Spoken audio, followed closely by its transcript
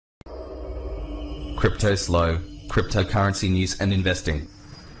Cryptoslo, cryptocurrency news and investing.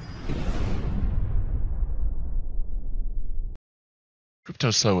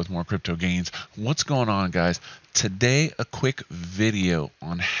 Cryptoslo with more crypto gains. What's going on, guys? Today, a quick video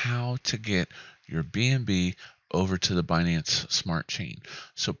on how to get your BNB over to the Binance Smart Chain.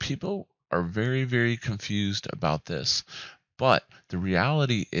 So people are very, very confused about this. But the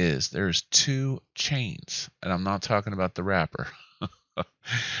reality is there's two chains, and I'm not talking about the wrapper.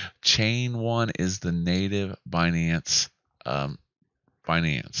 Chain one is the native Binance that's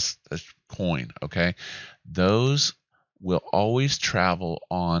coin, okay? Those will always travel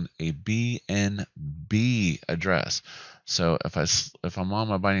on a BNB address. So if I'm on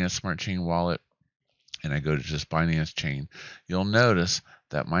my Binance Smart Chain wallet and I go to just Binance Chain, you'll notice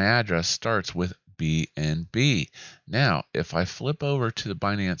that my address starts with BNB. Now, if I flip over to the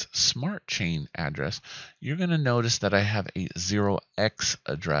Binance Smart Chain address, you're going to notice that I have a 0x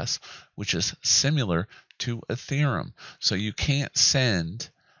address, which is similar to Ethereum. So you can't send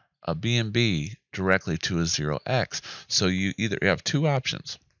a BNB directly to a 0x. So you have two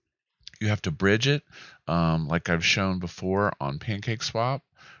options. You have to bridge it, like I've shown before on PancakeSwap,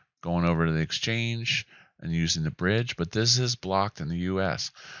 going over to the exchange and using the bridge, but this is blocked in the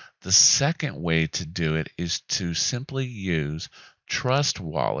US. The second way to do it is to simply use Trust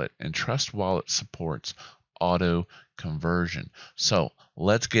Wallet, and Trust Wallet supports auto conversion. So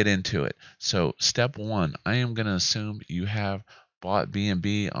let's get into it. So step one, I am going to assume you have bought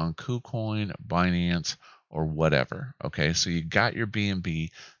BNB on KuCoin, Binance, or whatever. Okay, so you got your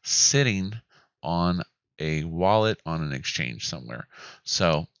BNB sitting on a wallet on an exchange somewhere.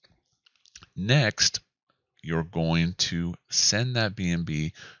 So next, you're going to send that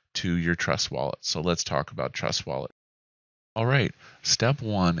BNB to your Trust Wallet. So let's talk about Trust Wallet. All right, step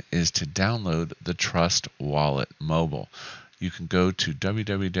one is to download the Trust Wallet mobile. You can go to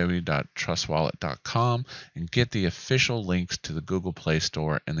www.trustwallet.com and get the official links to the Google Play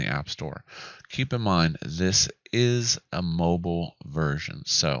Store and the App Store. Keep in mind, this is a mobile version,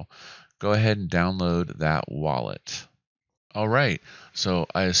 so go ahead and download that wallet. All right, so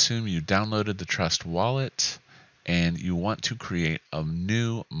I assume you downloaded the Trust Wallet and you want to create a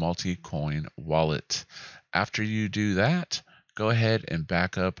new multi-coin wallet. After you do that, go ahead and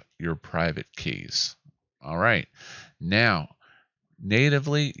back up your private keys. All right, now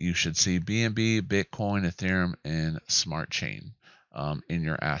natively you should see BNB, Bitcoin, Ethereum, and Smart Chain in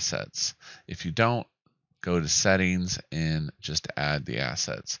your assets. If you don't, go to settings and just add the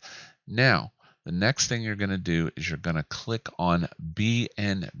assets. Now, the next thing you're going to do is you're going to click on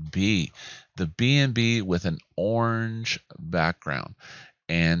BNB, the BNB with an orange background,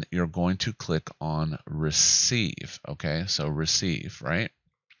 and you're going to click on receive. Okay, so receive, right?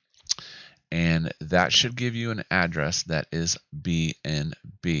 And that should give you an address that is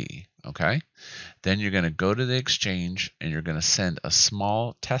BNB. Okay, then you're going to go to the exchange and you're going to send a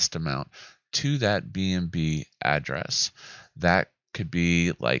small test amount to that BNB address. That could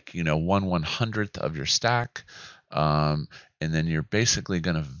be like 1/100th of your stack, and then you're basically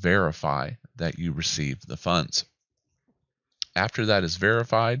going to verify that you received the funds. After that is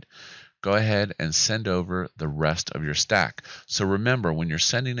verified, go ahead and send over the rest of your stack. So remember, when you're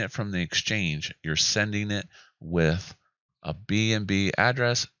sending it from the exchange, you're sending it with a BNB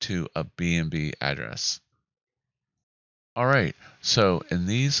address to a BNB address. All right, so in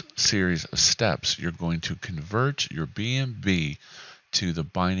these series of steps, you're going to convert your BNB to the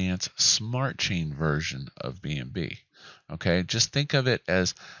Binance Smart Chain version of BNB. Okay, just think of it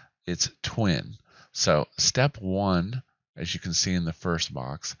as its twin. So step one, as you can see in the first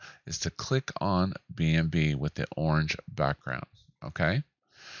box, is to click on BNB with the orange background. Okay,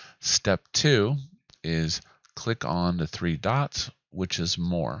 step two is click on the three dots, which is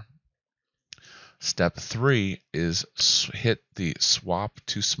more. Step three is hit the swap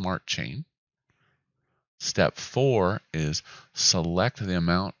to Smart Chain. Step four is select the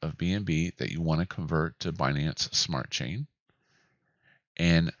amount of BNB that you want to convert to Binance Smart Chain.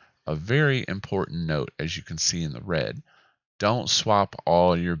 And a very important note, as you can see in the red, don't swap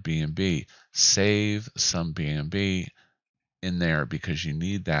all your BNB. Save some BNB in there because you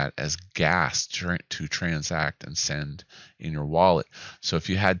need that as gas to transact and send in your wallet. So if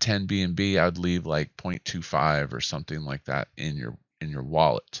you had 10 BNB, I'd leave like 0.25 or something like that in your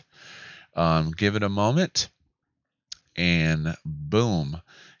wallet. Give it a moment, and boom,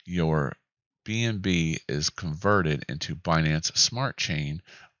 your BNB is converted into Binance Smart Chain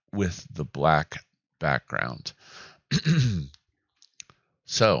with the black background.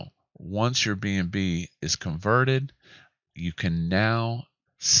 So once your BNB is converted, you can now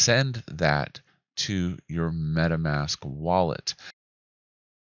send that to your MetaMask wallet.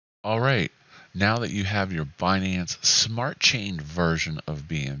 All right, Now that you have your Binance Smart Chain version of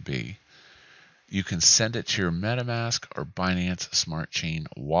BNB, you can send it to your MetaMask or Binance Smart Chain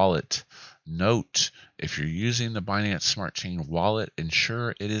wallet. Note, if you're using the Binance Smart Chain wallet,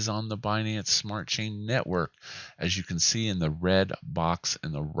 ensure it is on the Binance Smart Chain network, as you can see in the red box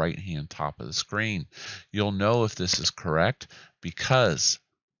in the right-hand top of the screen. You'll know if this is correct because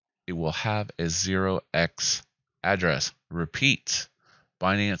it will have a 0x address. Repeat,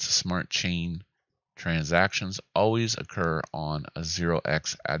 Binance Smart Chain transactions always occur on a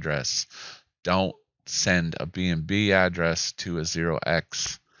 0x address. Don't send a BNB address to a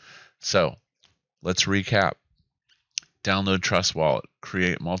 0x. So let's recap. Download Trust Wallet,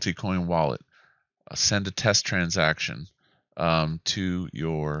 create multi-coin wallet, send a test transaction to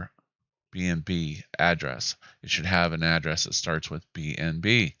your BNB address. It should have an address that starts with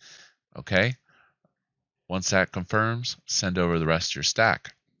BNB. Okay? Once that confirms, send over the rest of your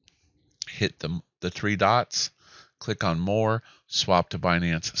stack. Hit the three dots, click on More, swap to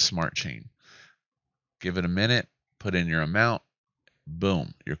Binance Smart Chain. Give it a minute, put in your amount,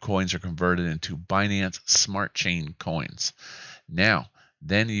 boom, your coins are converted into Binance Smart Chain coins. Now,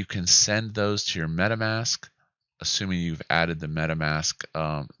 then you can send those to your MetaMask, assuming you've added the MetaMask,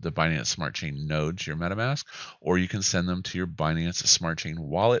 the Binance Smart Chain node to your MetaMask, or you can send them to your Binance Smart Chain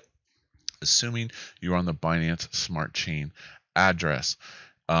wallet, assuming you're on the Binance Smart Chain address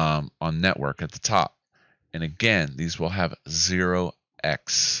on network at the top. And again, these will have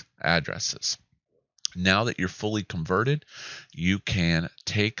 0x addresses. Now that you're fully converted, you can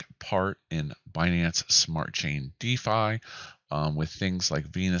take part in Binance Smart Chain DeFi with things like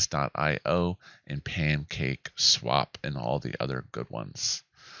Venus.io and Pancake Swap and all the other good ones.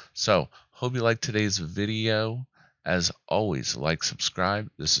 So, hope you liked today's video. As always, like,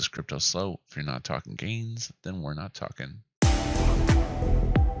 subscribe. This is Cryptoslo. If you're not talking gains, then we're not talking.